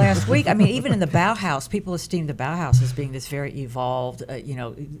 yeah, for last week. I mean, even in the Bauhaus, people esteemed the Bauhaus as being this very evolved,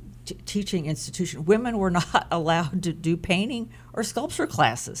 teaching institution. Women were not allowed to do painting or sculpture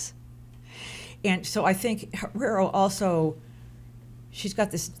classes. And so I think Herrero also... she's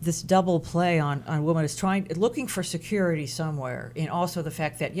got this double play on women is looking for security somewhere, and also the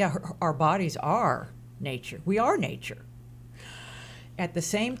fact that our bodies are nature. We are nature. At the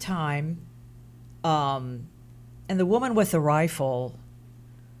same time, and the woman with the rifle,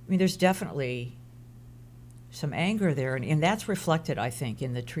 I mean, there's definitely some anger there, and that's reflected, I think,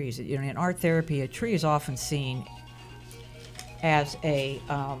 in the trees. In art therapy, a tree is often seen as a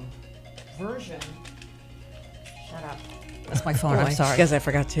version. Shut up. That's my phone. I'm sorry. Because I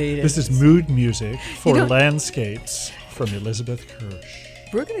forgot to tell you This is mood music for landscapes from Elisabeth Kirsch.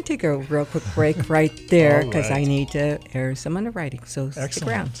 We're going to take a real quick break right there because All right. I need to air some underwriting. So stick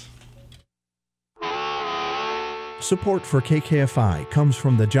around. Excellent. Support for KKFI comes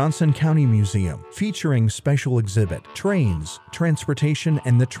from the Johnson County Museum, featuring special exhibit, Trains, Transportation,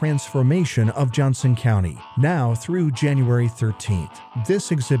 and the Transformation of Johnson County, now through January 13th.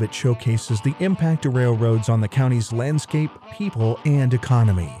 This exhibit showcases the impact of railroads on the county's landscape, people, and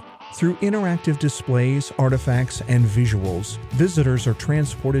economy. Through interactive displays, artifacts, and visuals, visitors are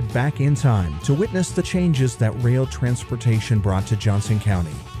transported back in time to witness the changes that rail transportation brought to Johnson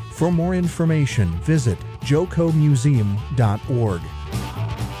County. For more information, visit jocomuseum.org.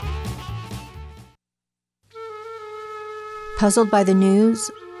 Puzzled by the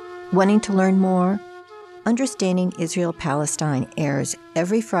news? Wanting to learn more? Understanding Israel-Palestine airs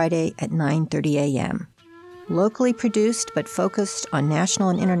every Friday at 9:30 a.m. Locally produced but focused on national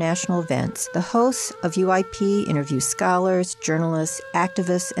and international events, the hosts of UIP interview scholars, journalists,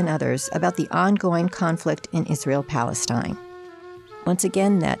 activists, and others about the ongoing conflict in Israel-Palestine. Once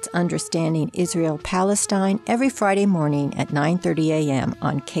again, that's Understanding Israel-Palestine every Friday morning at 9:30 a.m.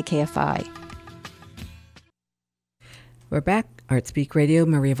 on KKFI. We're back. Artspeak Radio,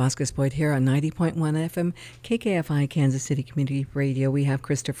 Maria Vasquez-Boyd here on 90.1 FM, KKFI, Kansas City Community Radio. We have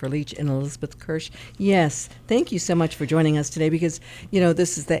Christopher Leitch and Elisabeth Kirsch. Yes, thank you so much for joining us today because,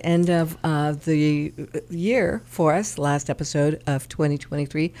 this is the end of the year for us, last episode of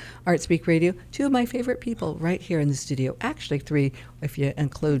 2023, Artspeak Radio. Two of my favorite people right here in the studio. Actually, three, if you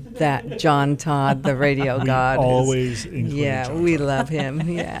include that, John Todd, the radio god. Always include Yeah, John we Todd. love him.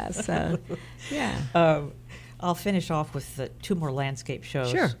 Yeah, so, yeah. I'll finish off with the two more landscape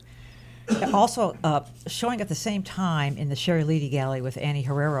shows. Sure. Also, showing at the same time in the Sherry Leedy Gallery with Annie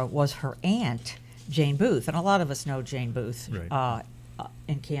Herrera was her aunt, Jane Booth. And a lot of us know Jane Booth Right.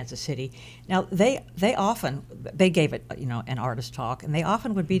 In Kansas City. Now, they gave it, an artist talk, and they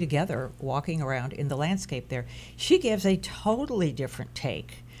often would be together walking around in the landscape there. She gives a totally different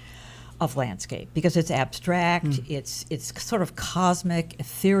take of landscape because it's abstract, it's sort of cosmic,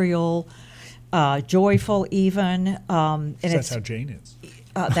 ethereal, joyful even. And That's how Jane is.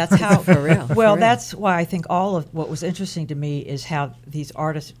 That's how, For real. well, for real. that's why I think all of what was interesting to me is how these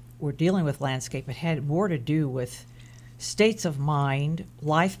artists were dealing with landscape. It had more to do with states of mind,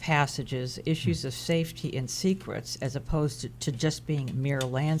 life passages, issues of safety and secrets, as opposed to just being mere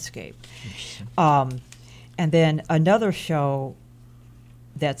landscape. And then another show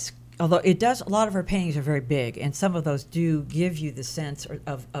that's, although it does, a lot of her paintings are very big, and some of those do give you the sense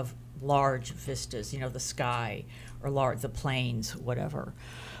of large vistas, the sky or the plains, whatever.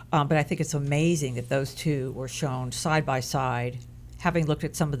 But I think it's amazing that those two were shown side by side, having looked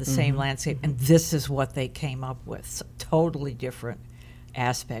at some of the same landscape, and this is what they came up with, so totally different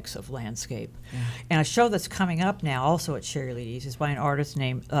aspects of landscape. And a show that's coming up now, also at Sherry Leedy's, is by an artist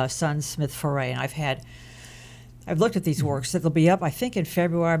named Sun Smith Foray, and I've looked at these works. They'll be up, I think, in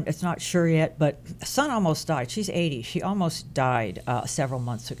February. It's not sure yet, but Sun almost died. She's 80. She almost died several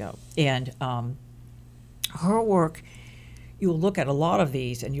months ago. And her work, you'll look at a lot of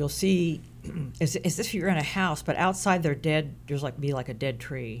these, and you'll see, as if you're in a house, but outside there's like a dead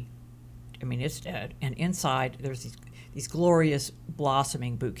tree. I mean, it's dead. And inside, there's these glorious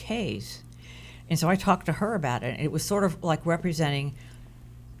blossoming bouquets. And so I talked to her about it, and it was sort of like representing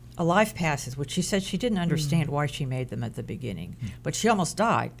a life passage, which she said she didn't understand why she made them at the beginning. But she almost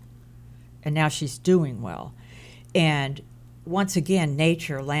died, and now she's doing well. And once again,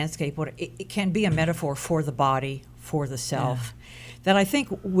 nature, landscape, it can be a metaphor for the body, for the self. That I think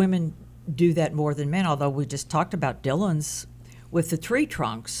women do that more than men, although we just talked about Dylan's with the tree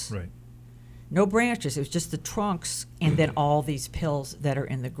trunks. Right. No branches, it was just the trunks and then all these pills that are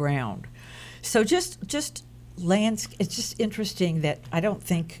in the ground. So just landscape, it's just interesting that I don't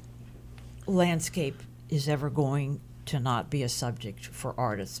think landscape is ever going to not be a subject for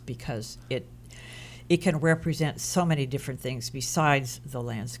artists because it can represent so many different things besides the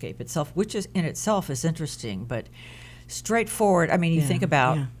landscape itself, which is in itself is interesting, but straightforward. I mean, you think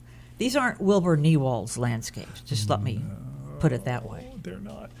about these aren't Wilbur Newell's landscapes. Just let me put it that way. They're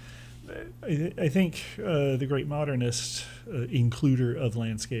not. I think the great modernist includer of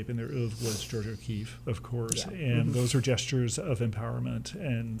landscape in their oeuvre was George O'Keeffe, of course, and those are gestures of empowerment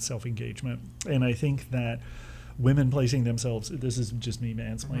and self-engagement. And I think that women placing themselves, this is just me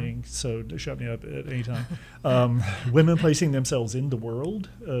mansplaining, so shut me up at any time. Women placing themselves in the world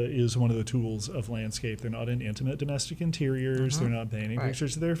is one of the tools of landscape. They're not in intimate domestic interiors. They're not painting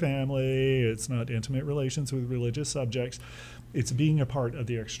pictures of their family. It's not intimate relations with religious subjects. It's being a part of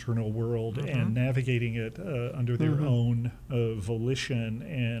the external world and navigating it under their own volition.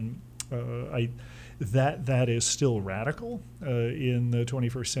 And that is still radical in the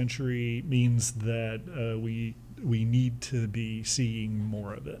 21st century, means that we need to be seeing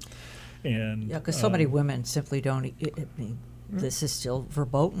more of it. And because so many women simply don't. This is still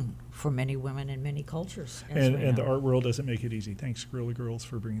verboten for many women in many cultures. And the art world doesn't make it easy. Thanks, Girly Girls,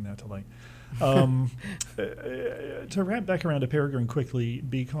 for bringing that to light. To wrap back around to Peregrine quickly,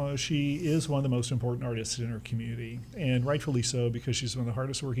 because she is one of the most important artists in her community, and rightfully so, because she's one of the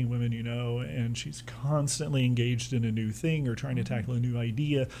hardest working women you know, and she's constantly engaged in a new thing or trying to tackle a new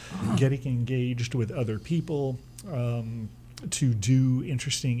idea, getting engaged with other people to do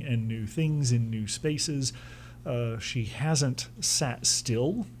interesting and new things in new spaces. She hasn't sat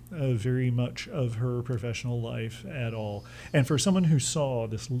still very much of her professional life at all. And for someone who saw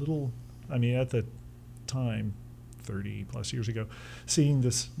this little, at the time, 30 plus years ago, seeing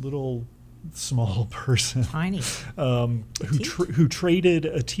this little small person, tiny, who traded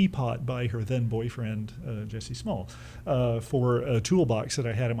a teapot by her then boyfriend, Jesse Small, for a toolbox that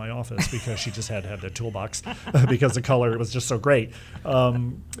I had in my office because she just had to have the toolbox because the color was just so great.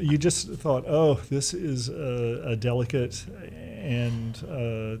 You just thought, oh, this is a delicate and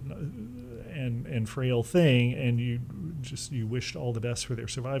frail thing, and you wished all the best for their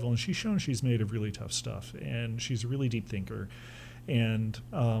survival. And she's shown she's made of really tough stuff, and she's a really deep thinker. And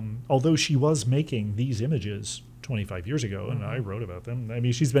although she was making these images 25 years ago, and I wrote about them, I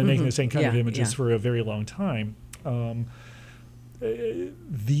mean, she's been making the same kind of images for a very long time.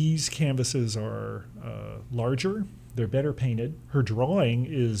 These canvases are larger, they're better painted. Her drawing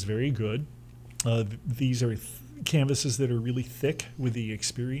is very good. These are canvases that are really thick with the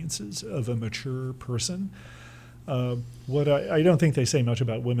experiences of a mature person. What I don't think they say much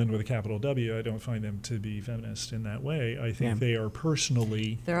about women with a capital W. I don't find them to be feminist in that way. I think they are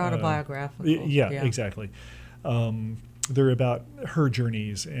personally... They're autobiographical. Exactly. They're about her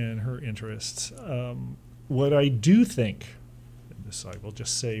journeys and her interests. What I do think, and this I will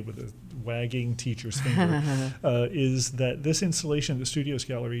just say with a wagging teacher's finger, is that this installation at the Studios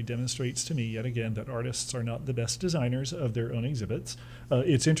Gallery demonstrates to me yet again that artists are not the best designers of their own exhibits.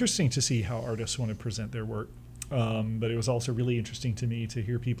 It's interesting to see how artists want to present their work. But it was also really interesting to me to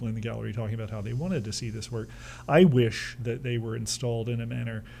hear people in the gallery talking about how they wanted to see this work. I wish that they were installed in a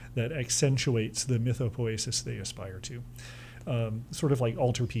manner that accentuates the mythopoiesis they aspire to. Sort of like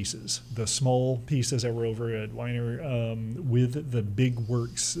altarpieces, the small pieces that were over at Weiner with the big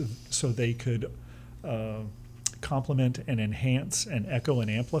works so they could complement and enhance and echo and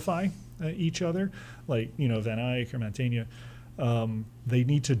amplify each other, like, Van Eyck or Mantegna. They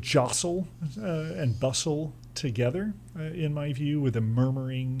need to jostle and bustle together, in my view, with a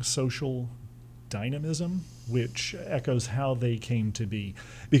murmuring social dynamism, which echoes how they came to be.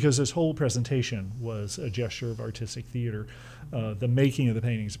 Because this whole presentation was a gesture of artistic theater. The making of the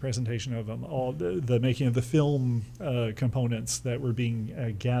paintings, the presentation of them, all the making of the film components that were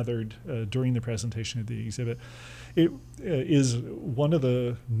being gathered during the presentation of the exhibit. It is one of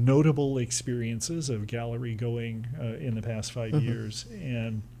the notable experiences of gallery going in the past 5 years.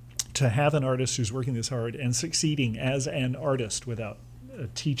 And to have an artist who's working this hard and succeeding as an artist without a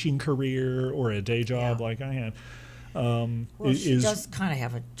teaching career or a day job like I had. She does kind of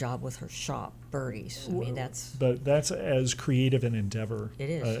have a job with her shop, Birdie's. I mean, But that's as creative an endeavor. It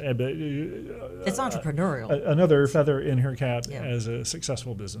is. It's entrepreneurial. Another feather in her cap as a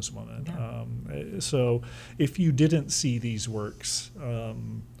successful businesswoman. Yeah. So if you didn't see these works,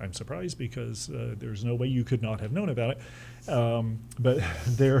 I'm surprised because there's no way you could not have known about it. But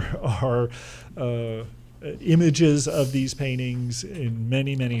there are images of these paintings in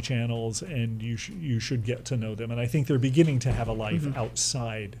many, many channels, and you should get to know them. And I think they're beginning to have a life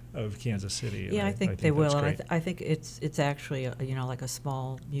outside of Kansas City. Yeah, I think they will. And I think it's actually like a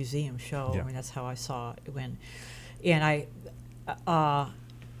small museum show. Yeah. I mean, that's how I saw it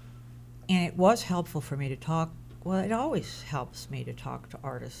and it was helpful for me to talk. Well, it always helps me to talk to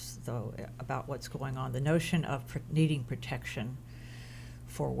artists, though, about what's going on. The notion of needing protection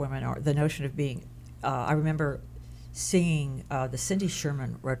for women, or the notion of being. I remember seeing the Cindy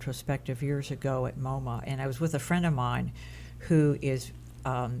Sherman retrospective years ago at MoMA, and I was with a friend of mine who is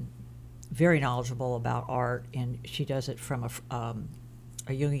very knowledgeable about art, and she does it from a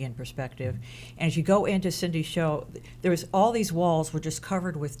Jungian perspective. And as you go into Cindy's show, there was all these walls were just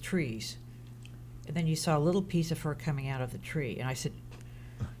covered with trees. And then you saw a little piece of her coming out of the tree. And I said,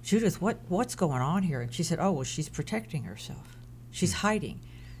 Judith, what's going on here? And she said, oh, well, she's protecting herself. She's hiding.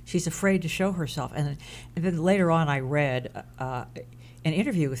 She's afraid to show herself. And then later on I read an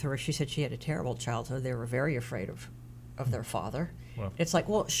interview with her. She said she had a terrible childhood. They were very afraid of their father. Wow. It's like,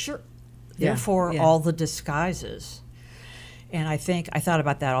 well, sure. Therefore, all the disguises. And I thought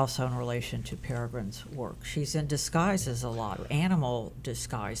about that also in relation to Peregrine's work. She's in disguises a lot, animal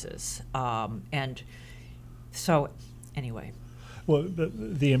disguises. And so, anyway. Well,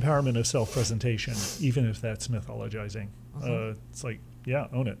 the empowerment of self-presentation, even if that's mythologizing, it's like,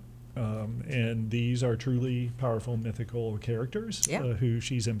 own it. And these are truly powerful mythical characters who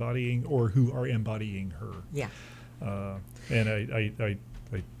she's embodying or who are embodying her. Yeah. And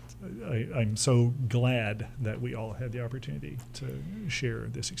I'm so glad that we all had the opportunity to share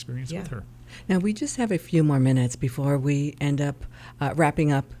this experience with her. Now, we just have a few more minutes before we end up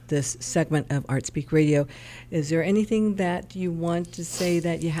wrapping up this segment of Artspeak Radio. Is there anything that you want to say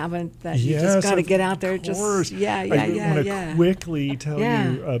that you haven't, that you just got to get out there? I want to quickly tell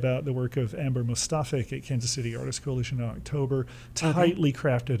you about the work of Amber Mustafik at Kansas City Artists Coalition in October. Tightly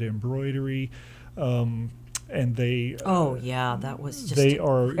crafted embroidery. And they that was just they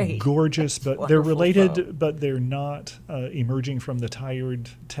are great. gorgeous, but Wonderful they're related, show. but they're not emerging from the tired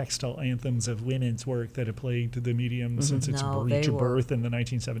textile anthems of women's work that have plagued the medium since its birth in the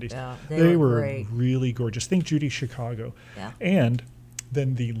 1970s. Yeah, they were great. really gorgeous. Think Judy Chicago. Yeah. And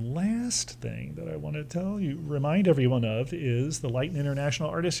then the last thing that I want to remind everyone of is the Leitch International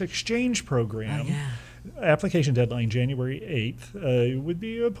Artist Exchange Program. Oh, yeah. Application deadline January 8th. It would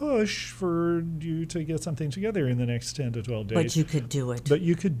be a push for you to get something together in the next 10 to 12 days. But you could do it. But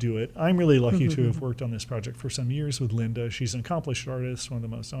you could do it. I'm really lucky to have worked on this project for some years with Linda. She's an accomplished artist, one of the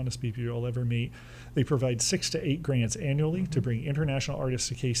most honest people you'll ever meet. They provide 6 to 8 grants annually to bring international artists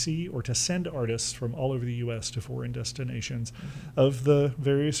to KC or to send artists from all over the U.S. to foreign destinations. Of the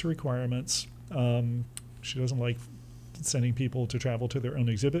various requirements, she doesn't like sending people to travel to their own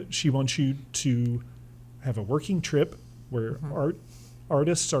exhibit. She wants you to have a working trip where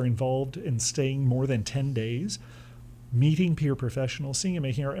artists are involved in staying more than 10 days, meeting peer professionals, seeing and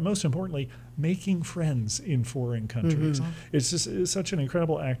making art, and most importantly, making friends in foreign countries. It's such an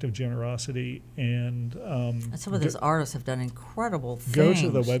incredible act of generosity. And some of those artists have done incredible things. Go to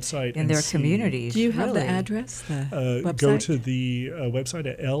the website in their communities. Do you have the really. address? The website? Go to the website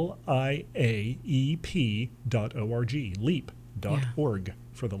at liaep.org, leap.org.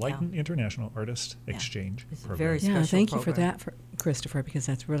 For the Leitch International Artist Exchange It's a Program. very special thank you for program. that, Christopher, because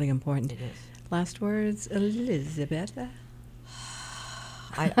that's really important. It is. Last words, Elisabeth.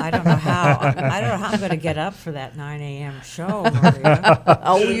 I don't know how. I don't know how I'm going to get up for that 9 a.m. show, Maria.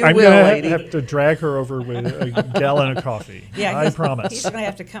 I'm going to have to drag her over with a gallon of coffee. Yeah, I promise. He's going to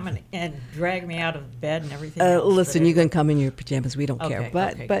have to come and drag me out of bed and everything. else, Listen, you can come in your pajamas. We don't care.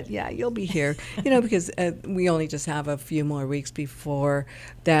 Okay, But yeah, you'll be here. Because we only just have a few more weeks before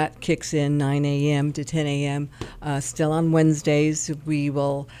that kicks in, 9 a.m. to 10 a.m. Still on Wednesdays, we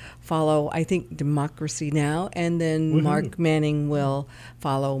will follow, I think, Democracy Now! And then Woohoo. Mark Manning will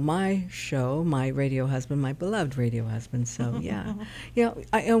follow my show, my radio husband, my beloved radio husband. So, yeah.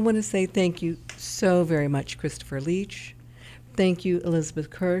 I want to say thank you so very much, Christopher Leitch. Thank you, Elisabeth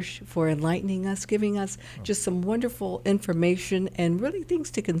Kirsch, for enlightening us, giving us just some wonderful information and really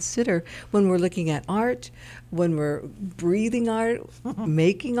things to consider when we're looking at art, when we're breathing art,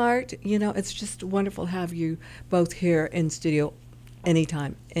 making art. It's just wonderful to have you both here in studio.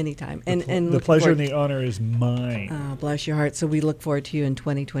 Anytime. And the pleasure and the honor is mine. Bless your heart. So we look forward to you in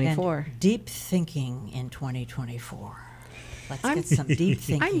 2024. And deep thinking in 2024. Let's get some deep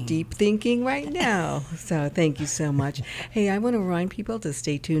thinking. I'm deep thinking right now. So thank you so much. Hey, I want to remind people to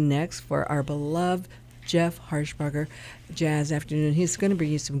stay tuned next for our beloved Jeff Harshbarger Jazz Afternoon. He's going to bring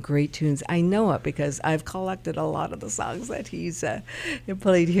you some great tunes. I know it because I've collected a lot of the songs that he's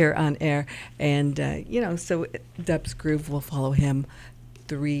played here on air. And, so Dub's Groove will follow him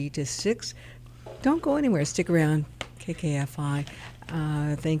 3 to 6. Don't go anywhere. Stick around. KKFI.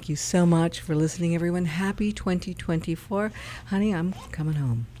 Thank you so much for listening, everyone. Happy 2024. Honey, I'm coming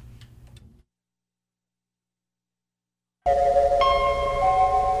home.